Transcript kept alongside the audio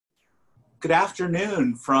Good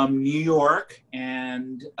afternoon from New York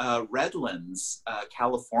and Redlands,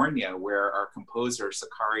 California, where our composer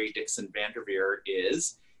Sakari Dixon Vanderveer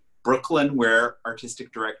is, Brooklyn, where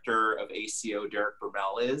Artistic Director of ACO Derek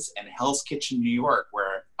Bermel is, and Hell's Kitchen, New York,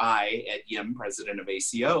 where I, Ed Yim, President of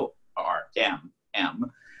ACO,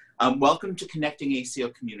 am. Welcome to Connecting ACO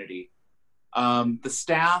Community. The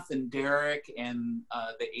staff and Derek and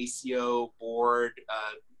the ACO board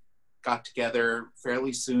got together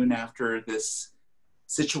fairly soon after this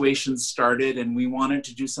situation started, and we wanted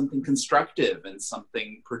to do something constructive and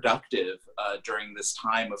something productive during this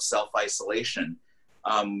time of self-isolation.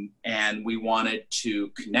 And we wanted to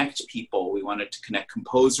connect people. We wanted to connect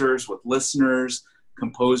composers with listeners,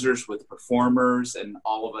 composers with performers, and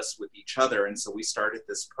all of us with each other. And so we started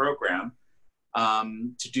this program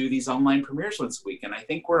to do these online premieres once a week. And I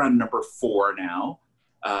think we're on number 4 now.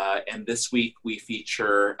 And this week we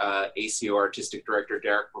feature ACO Artistic Director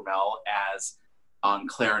Derek Bermel as on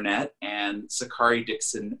clarinet, and Sakari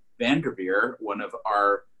Dixon Vanderveer, one of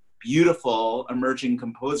our beautiful emerging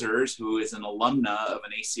composers who is an alumna of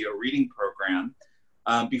an ACO reading program.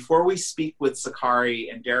 Before we speak with Sakari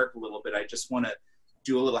and Derek a little bit, I just want to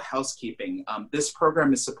do a little housekeeping. This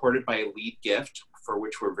program is supported by a lead gift, for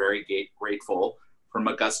which we're very grateful, from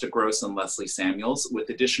Augusta Gross and Leslie Samuels,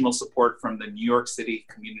 with additional support from the New York City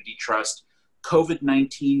Community Trust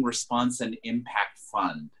COVID-19 Response and Impact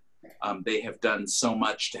Fund. They have done so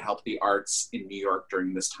much to help the arts in New York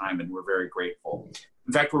during this time, and we're very grateful.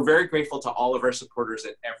 In fact, we're very grateful to all of our supporters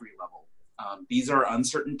at every level. These are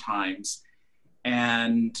uncertain times,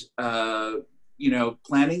 and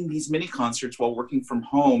planning these mini concerts while working from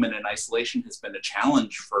home and in isolation has been a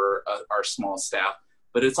challenge for our small staff,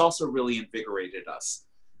 but it's also really invigorated us.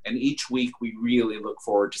 And each week we really look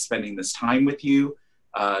forward to spending this time with you,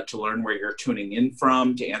 to learn where you're tuning in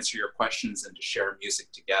from, to answer your questions, and to share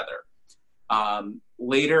music together.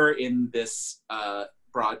 Later in this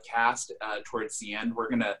broadcast, towards the end, we're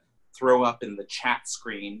gonna throw up in the chat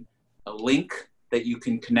screen a link that you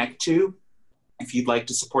can connect to if you'd like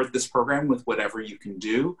to support this program with whatever you can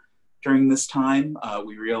do during this time.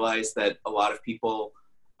 We realize that a lot of people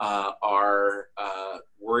are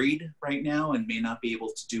worried right now and may not be able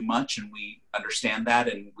to do much, and we understand that,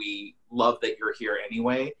 and we love that you're here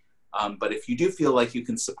anyway. But if you do feel like you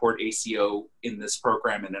can support ACO in this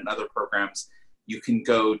program and in other programs, you can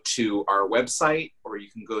go to our website, or you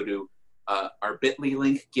can go to our bit.ly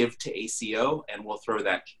link, Give to ACO, and we'll throw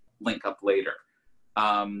that link up later.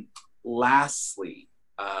 Lastly,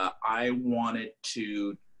 I wanted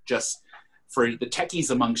to just, for the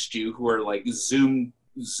techies amongst you who are like Zoom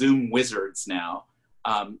wizards now,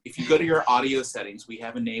 if you go to your audio settings, we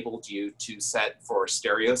have enabled you to set for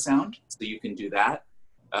stereo sound, so you can do that.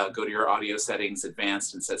 Go to your audio settings,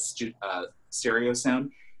 advanced, and set stereo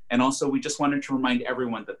sound. And also, we just wanted to remind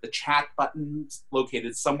everyone that the chat button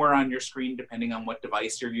located somewhere on your screen, depending on what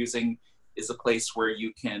device you're using, is a place where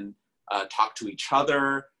you can talk to each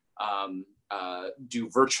other, do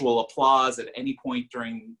virtual applause at any point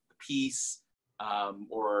during the piece,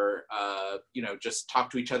 or just talk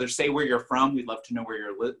to each other. Say where you're from. We'd love to know where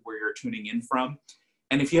you're tuning in from.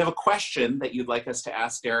 And if you have a question that you'd like us to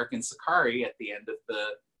ask Derek and Sakari at the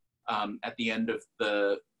end of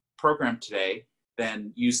the program today,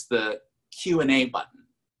 then use the Q&A button,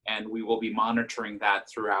 and we will be monitoring that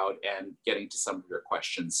throughout and getting to some of your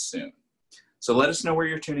questions soon. So let us know where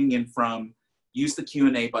you're tuning in from. Use the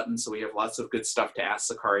Q&A button, so we have lots of good stuff to ask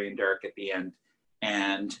Sakari and Derek at the end.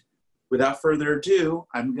 And without further ado,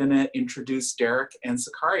 I'm going to introduce Derek and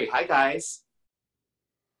Sakari. Hi, guys.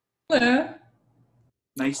 Hello.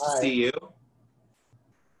 Nice to see you.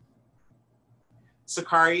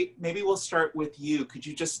 Sakari, maybe we'll start with you. Could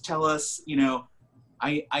you just tell us,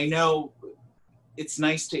 I know it's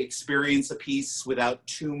nice to experience a piece without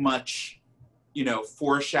too much,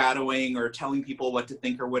 foreshadowing or telling people what to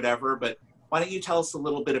think or whatever, but why don't you tell us a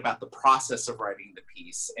little bit about the process of writing the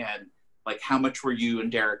piece, and like how much were you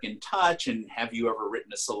and Derek in touch, and have you ever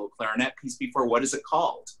written a solo clarinet piece before? What is it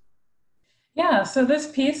called? Yeah, so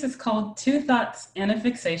this piece is called Two Thoughts and a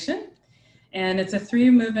Fixation, and it's a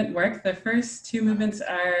 3-movement work. The first 2 movements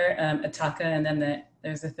are a taka, and then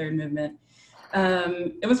there's a 3rd movement.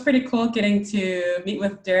 It was pretty cool getting to meet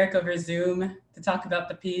with Derek over Zoom to talk about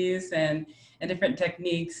the piece and different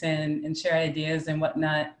techniques and share ideas and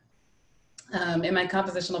whatnot. In my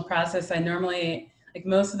compositional process, I normally, like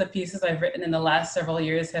most of the pieces I've written in the last several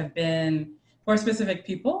years have been for specific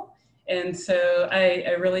people. And so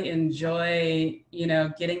I really enjoy,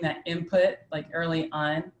 getting that input like early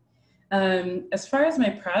on. As far as my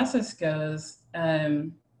process goes,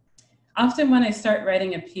 often when I start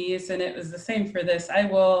writing a piece, and it was the same for this, I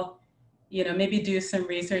will maybe do some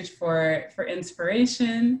research for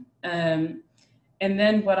inspiration. And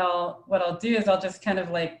then what I'll do is I'll just kind of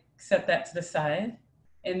like set that to the side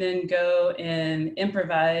and then go and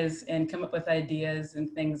improvise and come up with ideas and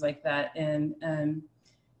things like that. And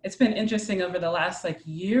it's been interesting over the last like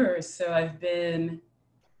year or so. I've been,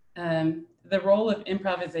 the role of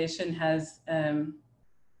improvisation has,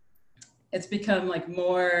 it's become like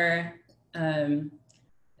more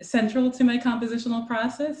central to my compositional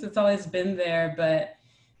process. It's always been there, but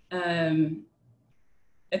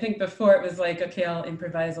I think before it was like, okay, I'll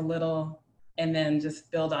improvise a little and then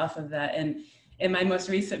just build off of that. And in my most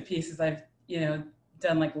recent pieces, I've,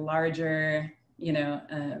 done like larger,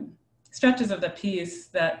 stretches of the piece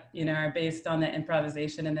that, are based on that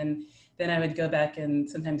improvisation. And then I would go back and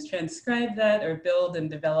sometimes transcribe that or build and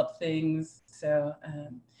develop things. So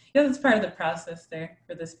yeah, that's part of the process there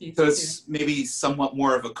for this piece. So it's maybe somewhat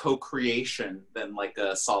more of a co-creation than like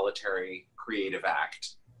a solitary creative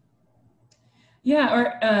act. Yeah,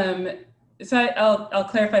 or so I'll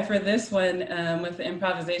clarify for this one with the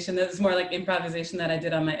improvisation. This is more like improvisation that I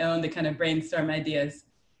did on my own to kind of brainstorm ideas.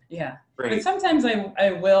 Yeah, Great. But sometimes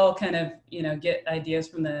I will kind of get ideas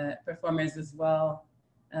from the performers as well,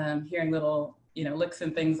 hearing little licks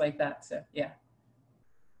and things like that. So yeah.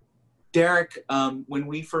 Derek, when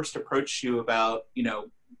we first approached you about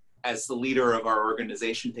as the leader of our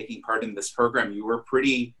organization taking part in this program, you were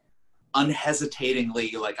pretty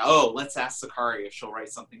unhesitatingly like, oh, let's ask Sakari if she'll write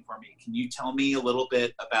something for me. Can you tell me a little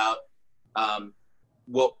bit about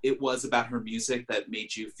what it was about her music that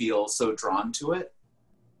made you feel so drawn to it?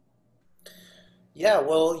 Yeah,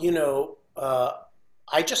 well,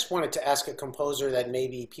 I just wanted to ask a composer that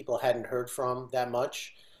maybe people hadn't heard from that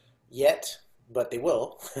much yet, but they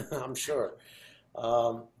will, I'm sure.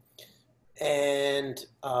 And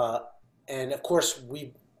of course,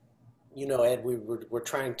 Ed, we're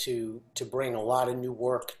trying to bring a lot of new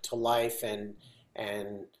work to life,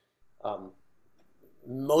 and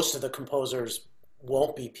most of the composers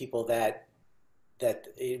won't be people that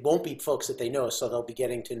it won't be folks that they know, so they'll be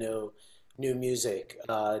getting to know new music,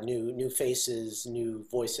 new faces, new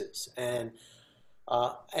voices, and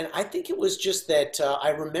I think it was just that I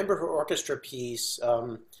remember her orchestra piece.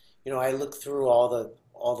 I looked through all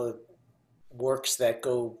the works that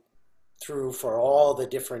go through for all the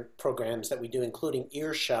different programs that we do, including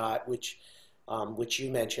Earshot, which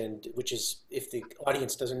you mentioned, which is, if the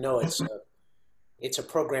audience doesn't know, it's a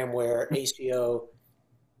program where ACO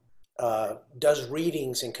does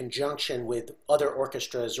readings in conjunction with other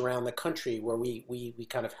orchestras around the country, where we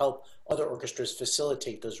kind of help other orchestras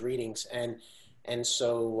facilitate those readings, and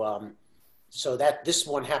so that this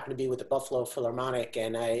one happened to be with the Buffalo Philharmonic,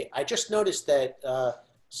 and I just noticed that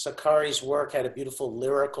Sakari's work had a beautiful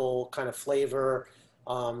lyrical kind of flavor.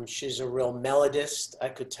 She's a real melodist, I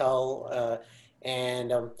could tell.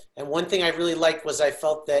 And one thing I really liked was I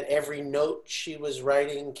felt that every note she was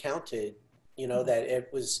writing counted, that it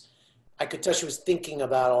was, I could tell she was thinking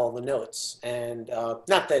about all the notes. And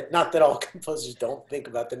not that all composers don't think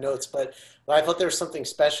about the notes, but I thought there was something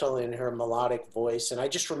special in her melodic voice. And I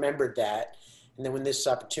just remembered that. And then when this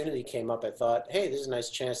opportunity came up, I thought, hey, this is a nice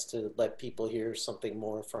chance to let people hear something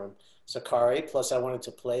more from Sakari. Plus, I wanted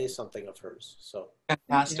to play something of hers. So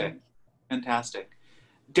fantastic, fantastic.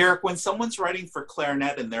 Derek, when someone's writing for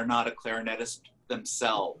clarinet and they're not a clarinetist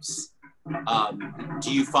themselves,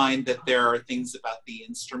 do you find that there are things about the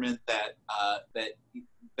instrument that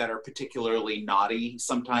are particularly naughty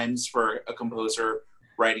sometimes for a composer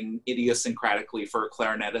writing idiosyncratically for a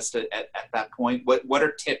clarinetist at that point? What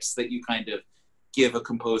are tips that you kind of give a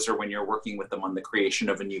composer when you're working with them on the creation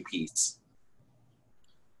of a new piece?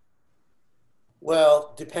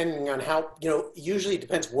 Well, depending on how, usually it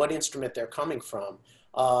depends what instrument they're coming from.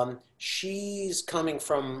 She's coming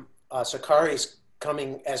from, Sakari's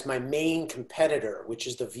coming as my main competitor, which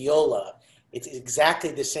is the viola. It's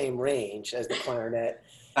exactly the same range as the clarinet.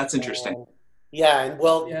 That's interesting.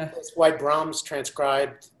 That's why Brahms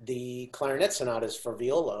transcribed the clarinet sonatas for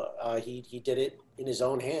viola. He did it in his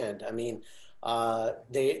own hand. I mean,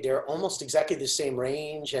 they're almost exactly the same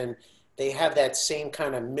range, and they have that same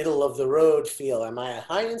kind of middle of the road feel. Am I a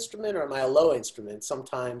high instrument or am I a low instrument?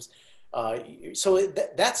 Sometimes,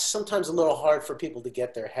 that's sometimes a little hard for people to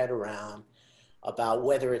get their head around about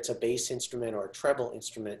whether it's a bass instrument or a treble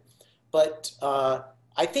instrument. But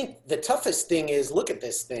I think the toughest thing is, look at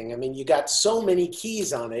this thing. I mean, you got so many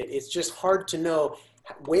keys on it. It's just hard to know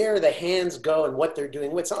where the hands go and what they're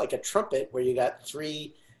doing. It's not like a trumpet where you got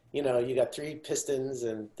three pistons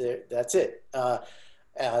and that's it.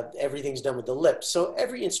 Everything's done with the lips. So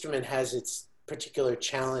every instrument has its particular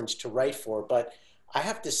challenge to write for. But I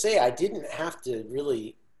have to say, I didn't have to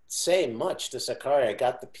really say much to Sakari. I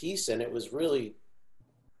got the piece, and it was really,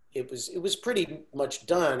 it was pretty much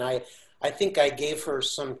done. I think I gave her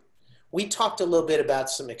some. We talked a little bit about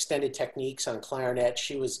some extended techniques on clarinet.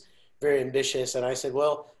 She was very ambitious, and I said,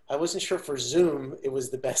 well, I wasn't sure for Zoom it was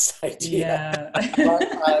the best idea. Yeah.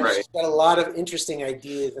 But Right. she's got a lot of interesting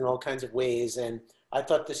ideas in all kinds of ways, and I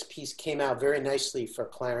thought this piece came out very nicely for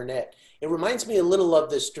clarinet. It reminds me a little of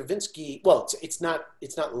the Stravinsky. Well, it's not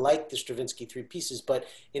like the Stravinsky three pieces, but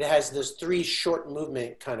it has this three short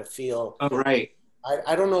movement kind of feel. Oh, right.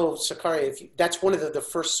 I don't know, Sakari, if you, that's one of the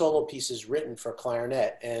first solo pieces written for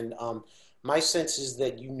clarinet, and my sense is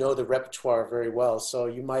that you know the repertoire very well, so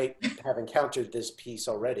you might have encountered this piece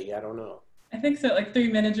already. I don't know. I think so, like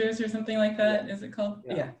Three Managers or something like that. Yeah. Is it called?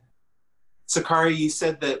 Yeah. Yeah. Sakari, you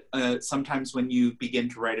said that sometimes when you begin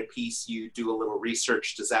to write a piece, you do a little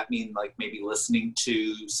research. Does that mean like maybe listening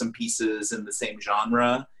to some pieces in the same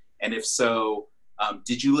genre? And if so,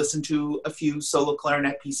 did you listen to a few solo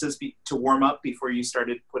clarinet pieces to warm up before you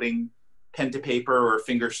started putting pen to paper or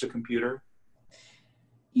fingers to computer?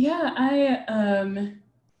 Yeah,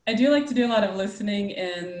 I do like to do a lot of listening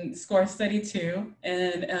and score study too.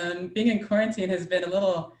 And being in quarantine has been a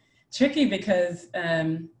little tricky because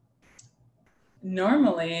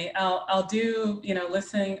normally I'll do, you know,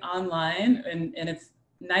 listening online, and it's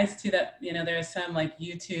nice too that, you know, there's some like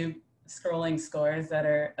YouTube scrolling scores that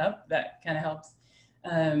are up that kind of helps.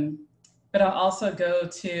 But I'll also go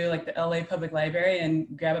to like the LA Public Library and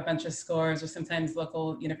grab a bunch of scores, or sometimes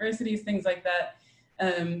local universities, things like that,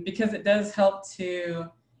 because it does help to,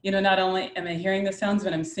 you know, not only am I hearing the sounds,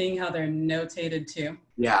 but I'm seeing how they're notated too.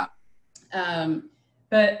 Yeah.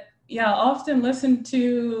 But yeah, I'll often listen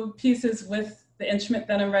to pieces with the instrument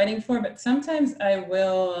that I'm writing for, but sometimes I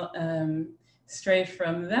will stray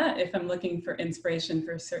from that if I'm looking for inspiration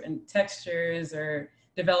for certain textures or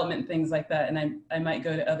development, things like that. And I might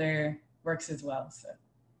go to other works as well. So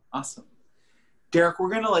Awesome. Derek, we're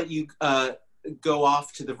going to let you go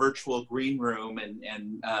off to the virtual green room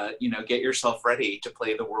and you know, get yourself ready to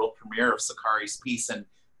play the world premiere of Sakari's piece. And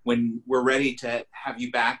when we're ready to have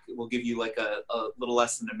you back, we'll give you like a little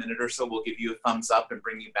less than a minute or so. We'll give you a thumbs up and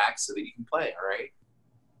bring you back so that you can play. All right.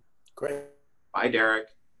 Great. Bye, Derek.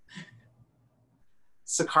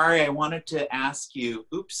 Sakari, I wanted to ask you,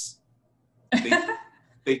 oops,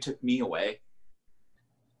 they took me away.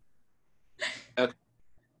 Okay.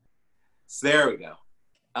 So there we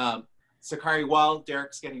go. Sakari, while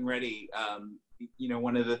Derek's getting ready, you know,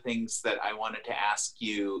 one of the things that I wanted to ask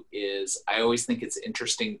you is, I always think it's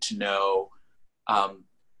interesting to know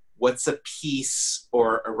what's a piece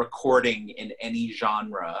or a recording in any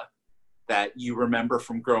genre that you remember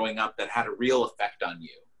from growing up that had a real effect on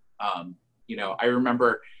you. You know, I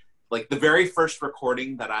remember like the very first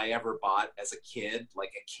recording that I ever bought as a kid,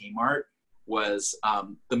 like at Kmart, was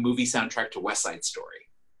the movie soundtrack to West Side Story.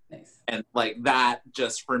 nice. And like that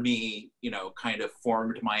just for me, you know, kind of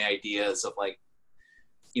formed my ideas of like,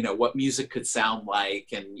 you know, what music could sound like,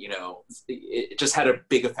 and, you know, it just had a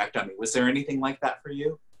big effect on me. Was there anything like that for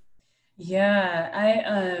you? Yeah,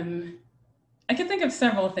 I can think of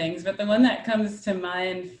several things, but the one that comes to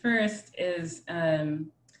mind first is,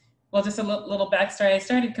 well, just a little backstory. I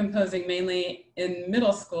started composing mainly in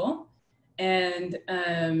middle school, and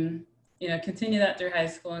you know, continue that through high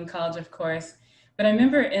school and college, of course. But I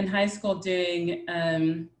remember in high school doing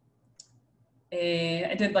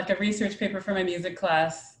I did like a research paper for my music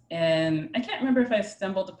class, and I can't remember if I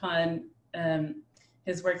stumbled upon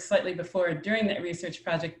his work slightly before or during that research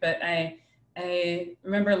project, but I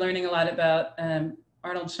remember learning a lot about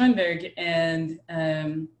Arnold Schoenberg and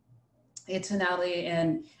atonality,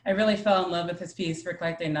 and I really fell in love with his piece for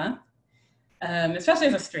Clark de Nantes, especially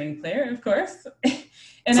as a string player, of course.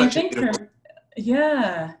 And Such I think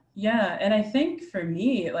and I think for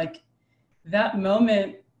me, like that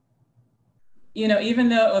moment, you know, even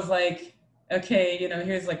though it was like, okay, you know,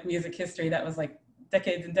 here's like music history that was like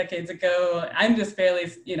decades and decades ago, I'm just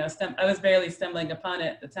barely, you know, I was barely stumbling upon it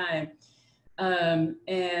at the time.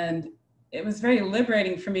 And it was very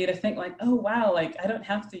liberating for me to think like, oh, wow, like I don't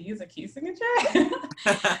have to use a key signature,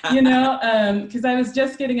 you know, because I was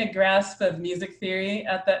just getting a grasp of music theory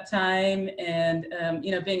at that time. And,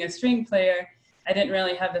 you know, being a string player, I didn't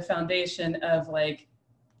really have the foundation of like,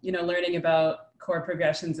 you know, learning about chord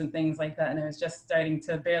progressions and things like that. And I was just starting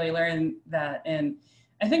to barely learn that. And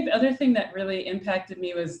I think the other thing that really impacted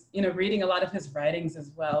me was, you know, reading a lot of his writings as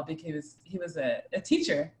well, because he was a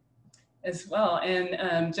teacher as well.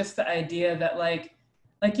 And just the idea that like,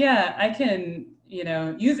 yeah, I can, you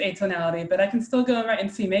know, use atonality, but I can still go and write in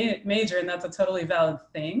C major, and that's a totally valid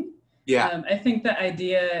thing. Yeah. I think the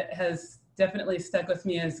idea has definitely stuck with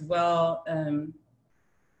me as well.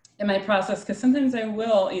 in my process, because sometimes I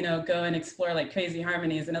will, you know, go and explore like crazy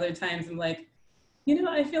harmonies, and other times I'm like, you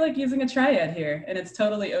know, I feel like using a triad here, and it's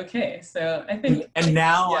totally okay. So I think, and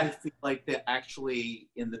now I yeah, feel like that actually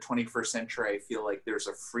in the 21st century, I feel like there's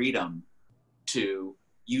a freedom to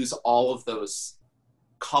use all of those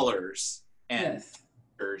colors and yes,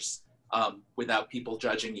 textures, without people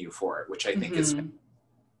judging you for it, which I think is, mm-hmm.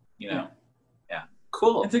 you Yeah, know, yeah,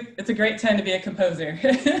 cool. it's a great time to be a composer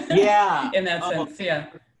Yeah. in that Oh, sense. Yeah.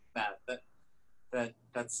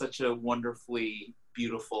 that's such a wonderfully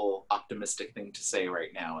beautiful, optimistic thing to say right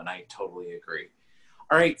now, and I totally agree.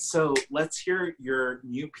 All right, so let's hear your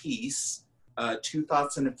new piece, Two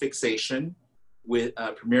Thoughts and a Fixation, with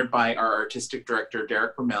premiered by our artistic director,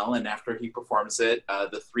 Derek Bermel, and after he performs it,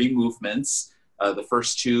 the three movements, the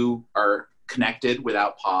first two are connected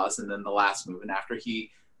without pause, and then the last movement, after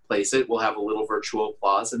he plays it, we'll have a little virtual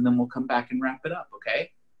applause, and then we'll come back and wrap it up,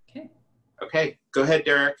 okay? Okay. Okay, go ahead,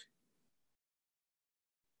 Derek.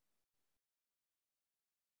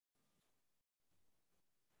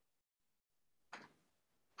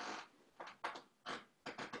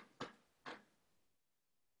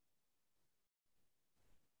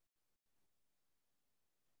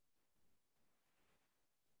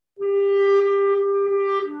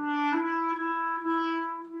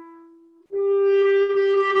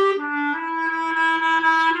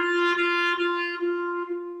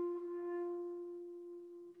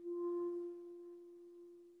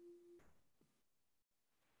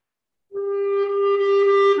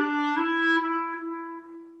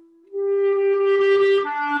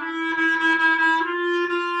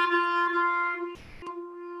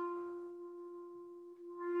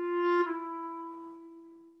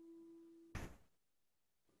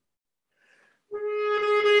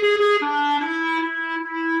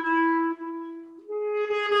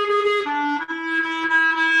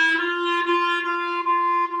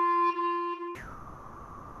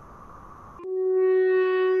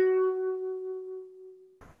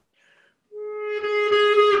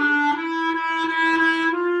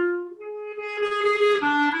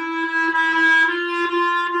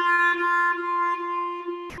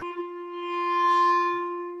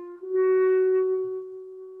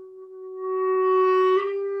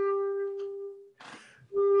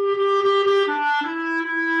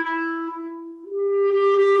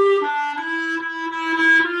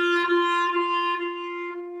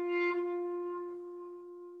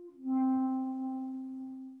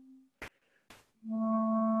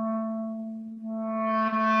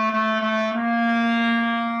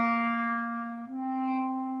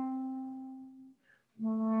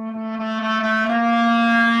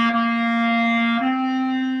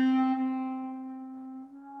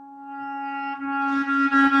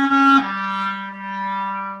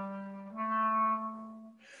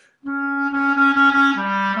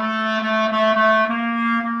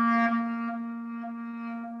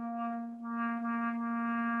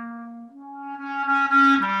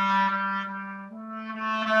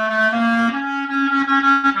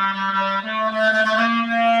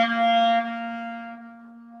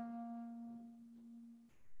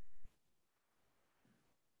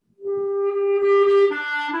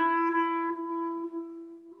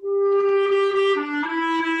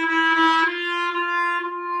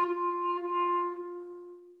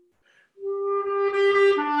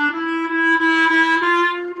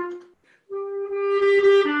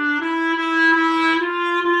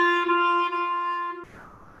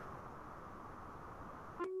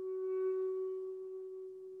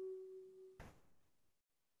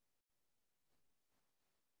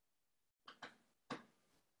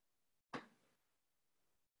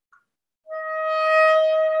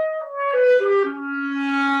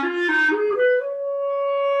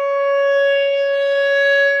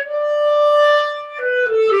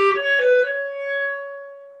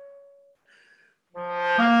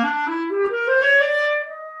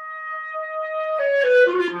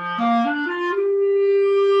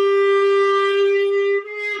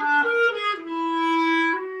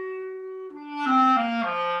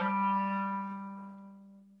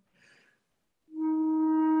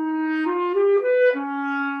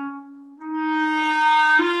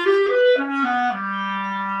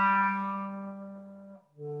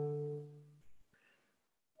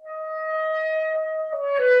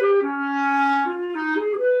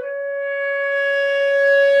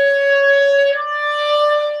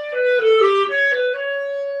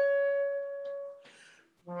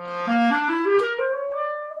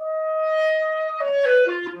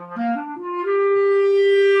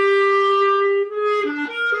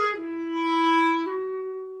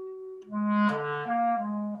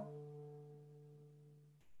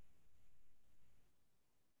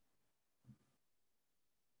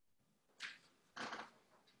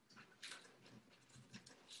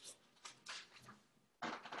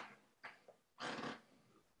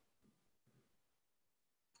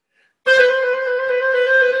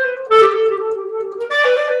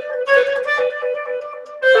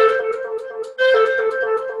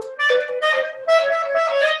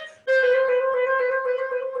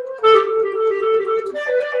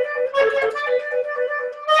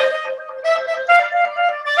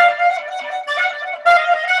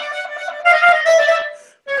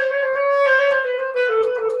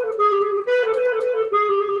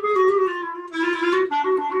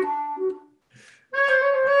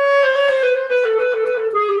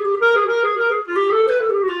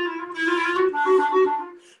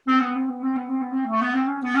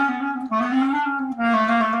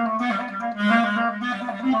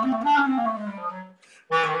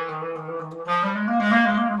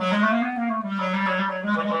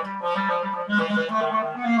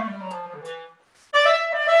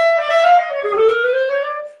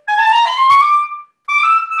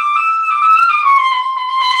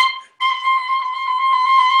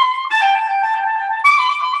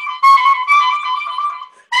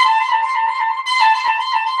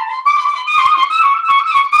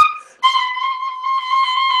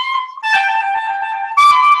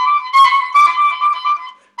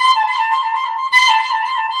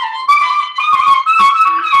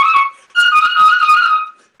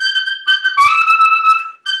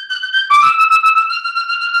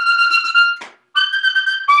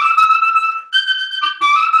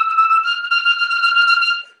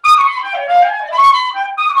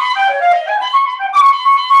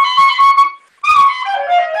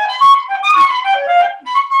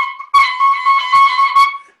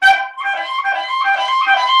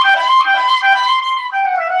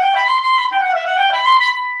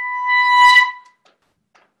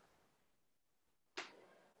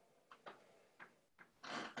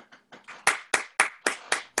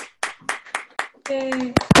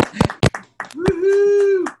 Yay!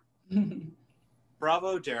 Woohoo!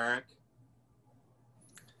 Bravo, Derek.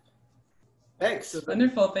 Thanks.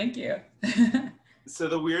 Wonderful, thank you. So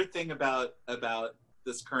the weird thing about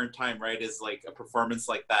this current time, right, is like a performance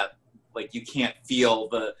like that, like you can't feel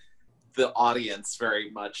the audience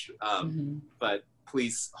very much. But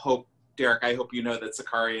please Derek, I hope you know that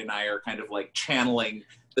Sakari and I are kind of like channeling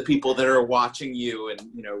the people that are watching you, and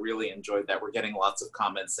really enjoyed that. We're getting lots of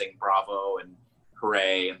comments saying bravo and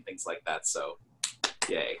hooray and things like that. So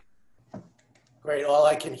yay. Great. All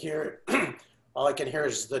I can hear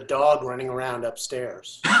is the dog running around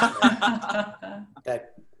upstairs.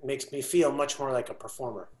 That makes me feel much more like a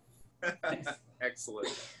performer. Excellent.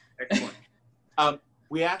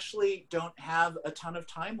 We actually don't have a ton of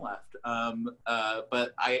time left,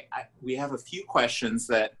 but we have a few questions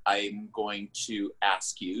that I'm going to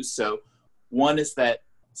ask you. So one is that,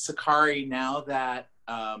 Sakari, now that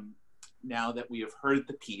we have heard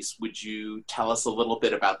the piece, would you tell us a little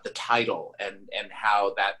bit about the title and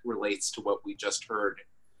how that relates to what we just heard,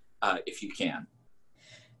 if you can?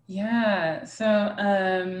 Yeah, so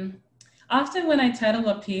often when I title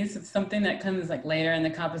a piece, it's something that comes like later in the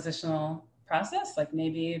compositional process, like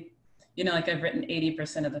maybe, like I've written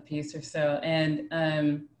 80% of the piece or so.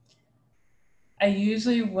 And I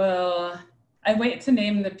usually I wait to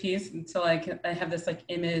name the piece until I have this like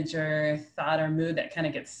image or thought or mood that kind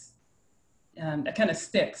of gets, that kind of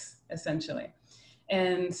sticks essentially.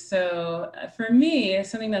 And so for me,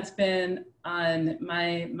 something that's been on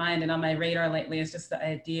my mind and on my radar lately is just the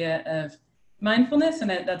idea of mindfulness. And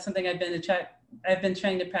that's something I've been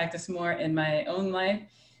trying to practice more in my own life.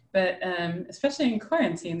 But especially in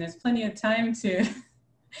quarantine, there's plenty of time to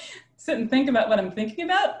sit and think about what I'm thinking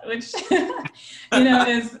about, which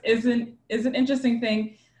is an interesting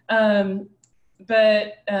thing.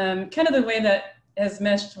 But kind of the way that has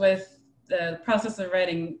meshed with the process of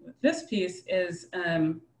writing this piece is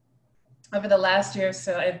over the last year or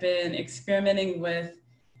so, I've been experimenting with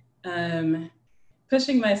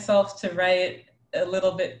pushing myself to write a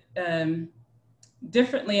little bit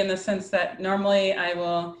differently, in the sense that normally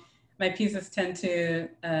my pieces tend to,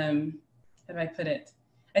 how do I put it?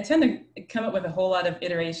 I tend to come up with a whole lot of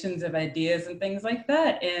iterations of ideas and things like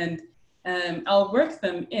that. And I'll work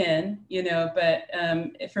them in, but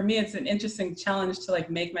for me, it's an interesting challenge to like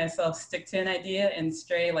make myself stick to an idea and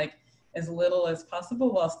stray like as little as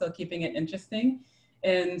possible while still keeping it interesting.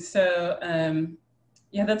 And so,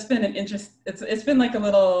 that's been an interest. It's been like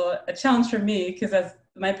a challenge for me, because as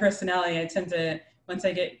my personality, I tend to, once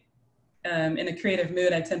I get in a creative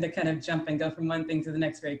mood, I tend to kind of jump and go from one thing to the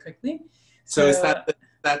next very quickly. So is that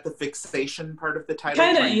the fixation part of the title?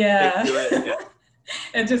 Kind of, yeah.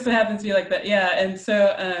 It just so happens to be like that, yeah. And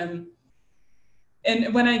so,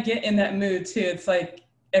 and when I get in that mood too, it's like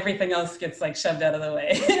everything else gets like shoved out of the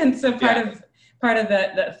way. And so part of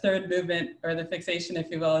that third movement, or the fixation,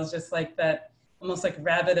 if you will, is just like that almost like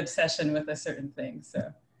rabid obsession with a certain thing.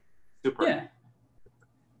 So, super. Yeah.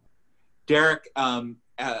 Derek,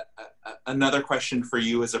 another question for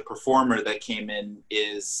you as a performer that came in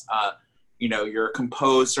is, you're a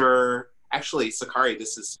composer. Actually, Sakari,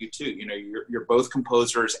 this is you too. You're both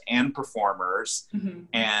composers and performers. Mm-hmm.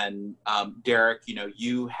 And Derek,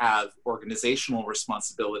 you have organizational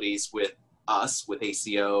responsibilities with us, with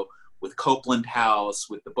ACO, with Copeland House,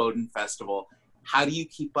 with the Bowdoin Festival. How do you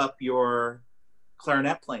keep up your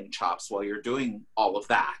clarinet playing chops while you're doing all of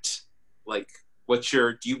that? Like,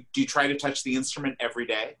 do you try to touch the instrument every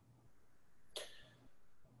day?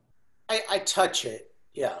 I touch it,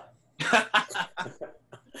 yeah.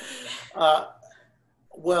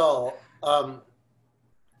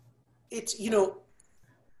 It's,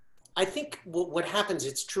 I think what happens,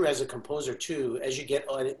 it's true as a composer too, as you get,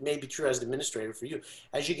 it may be true as an administrator for you,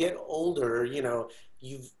 as you get older,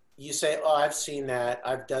 you say, oh, I've seen that,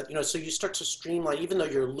 I've done, so you start to streamline, even though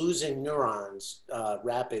you're losing neurons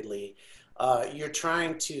rapidly, you're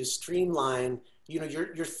trying to streamline,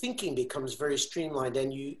 your thinking becomes very streamlined,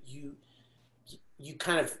 and you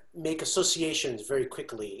kind of make associations very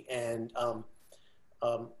quickly. And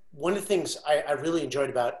one of the things I really enjoyed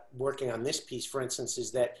about working on this piece, for instance,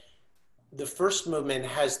 is that the first movement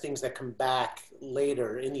has things that come back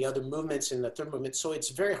later in the other movements, in the third movement. So it's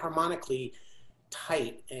very harmonically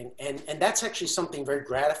tight. And that's actually something very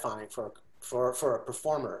gratifying for a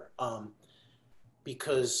performer.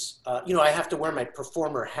 Because, I have to wear my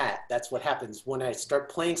performer hat. That's what happens. When I start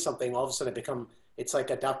playing something, all of a sudden it's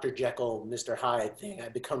like a Dr. Jekyll, Mr. Hyde thing. I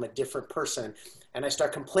become a different person, and I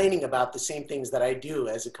start complaining about the same things that I do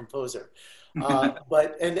as a composer.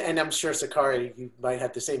 And I'm sure Sakari, you might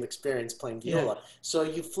have the same experience playing Yeah. viola. So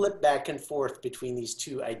you flip back and forth between these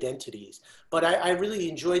two identities. But I really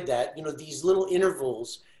enjoyed that, these little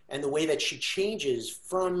intervals and the way that she changes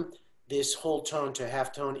from this whole tone to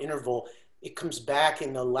half tone interval. It comes back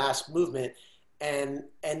in the last movement, and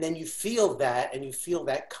then you feel that, and you feel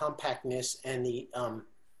that compactness and the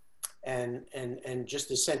and just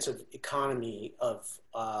the sense of economy of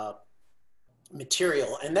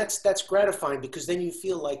material, and that's gratifying because then you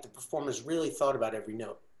feel like the performers really thought about every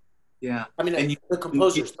note. Yeah. I mean, And the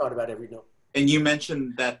composers thought about every note. and you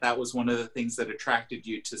mentioned that that was one of the things that attracted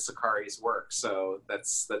you to Sakari's work. So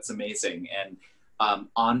that's amazing. And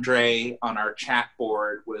Andre on our chat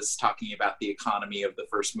board was talking about the economy of the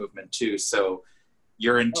first movement too. So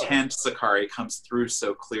your intent, Sakari, comes through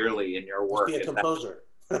so clearly in your work. Must be a composer.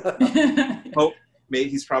 Oh, maybe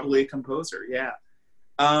he's probably a composer. Yeah.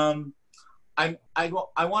 I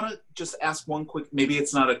want to just ask one quick, maybe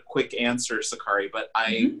it's not a quick answer, Sakari, but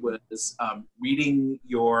I was reading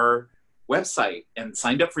your website and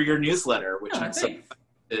signed up for your newsletter, which I'm so excited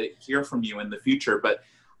to hear from you in the future. But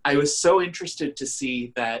I was so interested to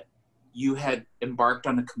see that you had embarked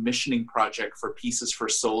on a commissioning project for pieces for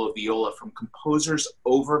solo viola from composers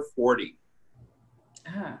over 40.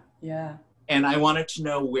 Yeah. And I wanted to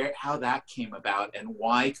know how that came about and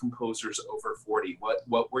why composers over 40.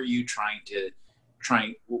 What were you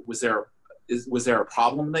was there a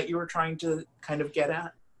problem that you were trying to kind of get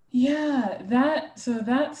at? Yeah, that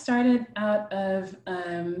started out of,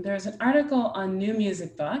 there's an article on New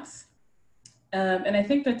Music Box. And I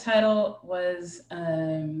think the title was,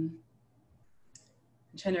 I'm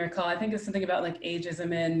trying to recall, I think it's something about like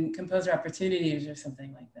ageism and composer opportunities or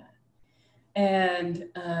something like that. And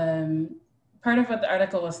part of what the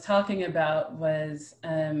article was talking about was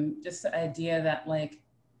just the idea that like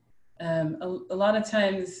a lot of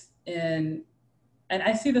times and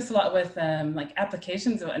I see this a lot with like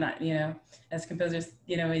applications and whatnot, as composers,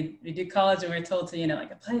 we do college and we're told to,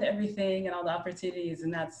 like apply to everything and all the opportunities,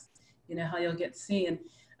 and that's, how you'll get seen.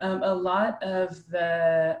 A lot of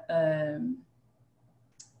the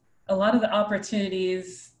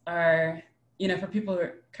opportunities are, for people who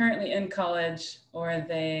are currently in college, or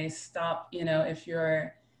they stop, if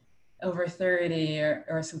you're over 30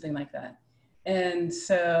 or something like that. And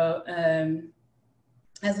so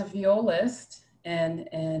as a violist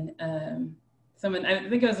and someone, I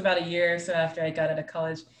think it was about a year or so after I got out of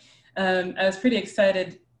college, I was pretty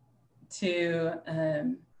excited to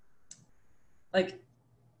like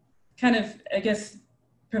kind of, I guess,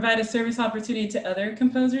 provide a service opportunity to other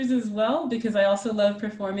composers as well, because I also love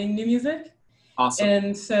performing new music. Awesome.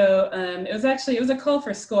 And so it was a call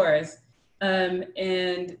for scores. And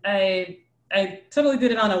I totally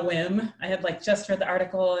did it on a whim. I had like just read the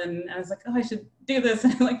article and I was like, oh, I should do this.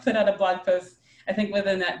 And I like put out a blog post, I think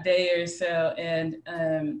within that day or so.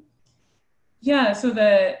 And yeah, so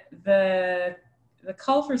the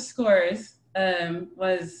call for scores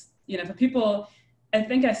was, for people, I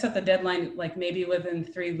think I set the deadline like maybe within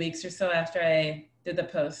 3 weeks or so after I did the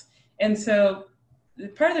post. And so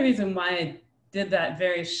part of the reason why I did that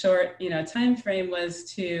very short, time frame was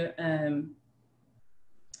to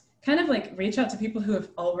kind of like reach out to people who have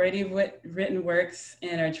already written works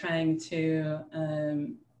and are trying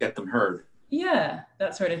to get them heard. Yeah,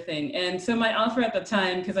 that sort of thing. And so my offer at the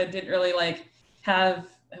time, because I didn't really I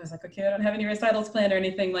was like, okay, I don't have any recitals planned or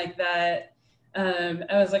anything like that. I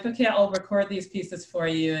was like, okay, I'll record these pieces for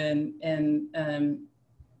you and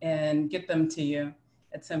get them to you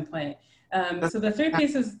at some point. So the 3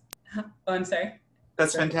 pieces, oh, I'm sorry.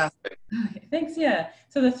 That's fantastic. Okay, thanks. Yeah.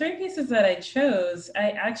 So the 3 pieces that I chose,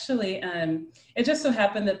 I actually, it just so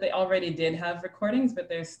happened that they already did have recordings, but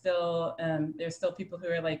there's still people who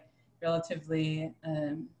are like relatively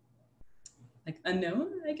like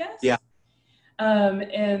unknown, I guess. Yeah.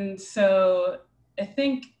 And so I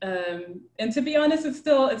think, and to be honest, it's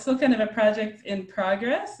still kind of a project in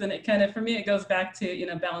progress. And it kind of, for me, it goes back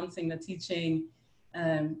to, balancing the teaching,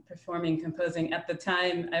 performing, composing. At the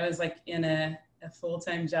time, I was like in a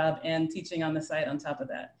full-time job and teaching on the side on top of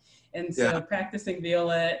that. And so practicing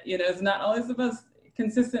viola, is not always the most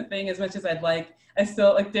consistent thing as much as I'd like. I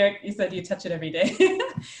still, like Derek, you said you touch it every day.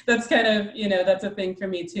 That's kind of, that's a thing for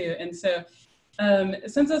me too. And so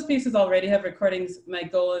since those pieces already have recordings, my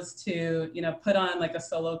goal is to, put on like a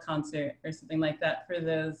solo concert or something like that for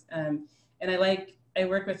those. And I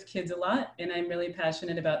work with kids a lot, and I'm really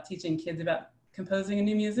passionate about teaching kids about composing and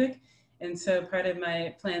new music. And so part of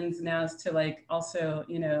my plans now is to also,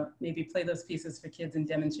 maybe play those pieces for kids and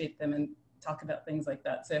demonstrate them and talk about things like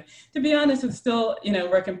that. So to be honest, it's still,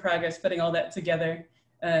 work in progress, putting all that together.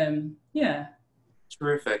 Yeah.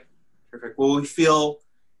 Terrific. Terrific. Well, we feel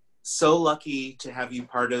so lucky to have you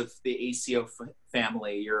part of the ACO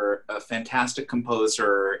family. You're a fantastic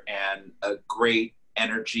composer and a great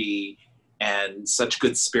energy and such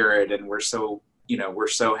good spirit. And we're so, we're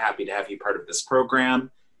so happy to have you part of this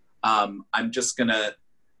program. I'm just gonna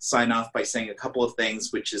sign off by saying a couple of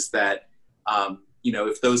things, which is that,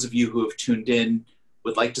 if those of you who have tuned in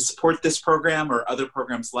would like to support this program or other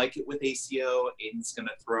programs like it with ACO, Aiden's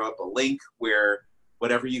gonna throw up a link where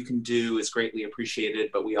whatever you can do is greatly appreciated,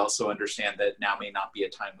 but we also understand that now may not be a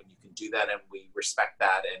time when you can do that, and we respect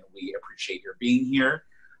that, and we appreciate your being here.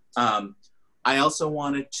 I also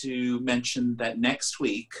wanted to mention that next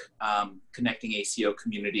week, Connecting ACO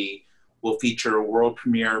Community will feature a world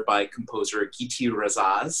premiere by composer Giti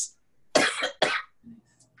Razaz,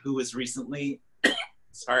 who was recently,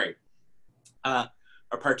 a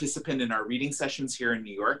participant in our reading sessions here in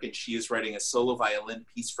New York, and she is writing a solo violin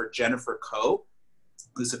piece for Jennifer Coe,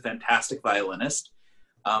 who's a fantastic violinist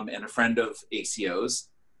and a friend of ACO's.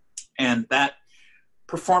 And that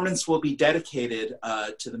performance will be dedicated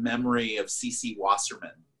to the memory of C.C.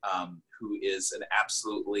 Wasserman, who is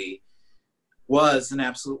was an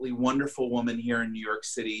absolutely wonderful woman here in New York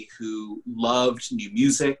City who loved new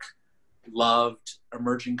music, loved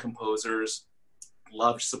emerging composers,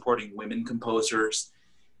 loved supporting women composers.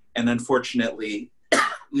 And unfortunately,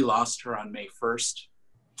 we lost her on May 1st.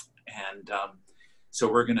 And so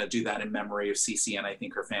we're going to do that in memory of Cece, and I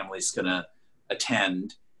think her family's going to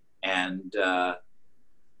attend. And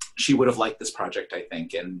she would have liked this project, I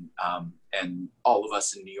think, and all of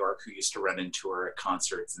us in New York who used to run into her at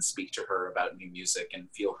concerts and speak to her about new music and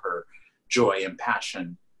feel her joy and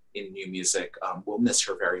passion in new music. We'll miss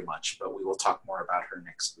her very much, but we will talk more about her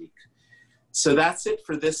next week. So that's it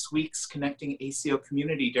for this week's Connecting ACO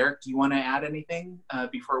Community. Derek, do you want to add anything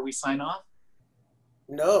before we sign off?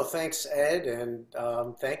 No, thanks, Ed, and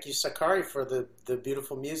thank you, Sakari, for the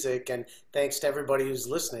beautiful music, and thanks to everybody who's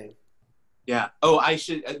listening. Yeah. Oh, I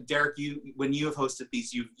should, Derek. When you have hosted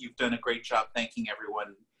these, you've done a great job thanking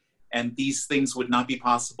everyone, and these things would not be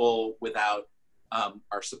possible without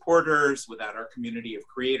our supporters, without our community of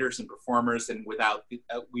creators and performers, and without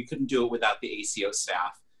we couldn't do it without the ACO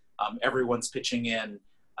staff. Everyone's pitching in.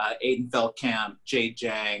 Aiden Feldkamp, Jade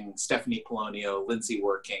Jang, Stephanie Polonio, Lindsay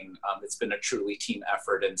Working. It's been a truly team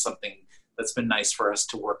effort and something that's been nice for us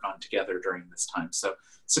to work on together during this time. So,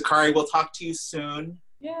 Sakari, we'll talk to you soon.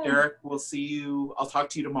 Yeah. Derek, we'll see you. I'll talk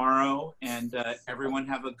to you tomorrow. And everyone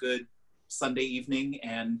have a good Sunday evening,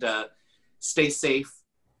 and stay safe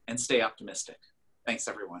and stay optimistic. Thanks,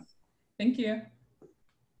 everyone. Thank you.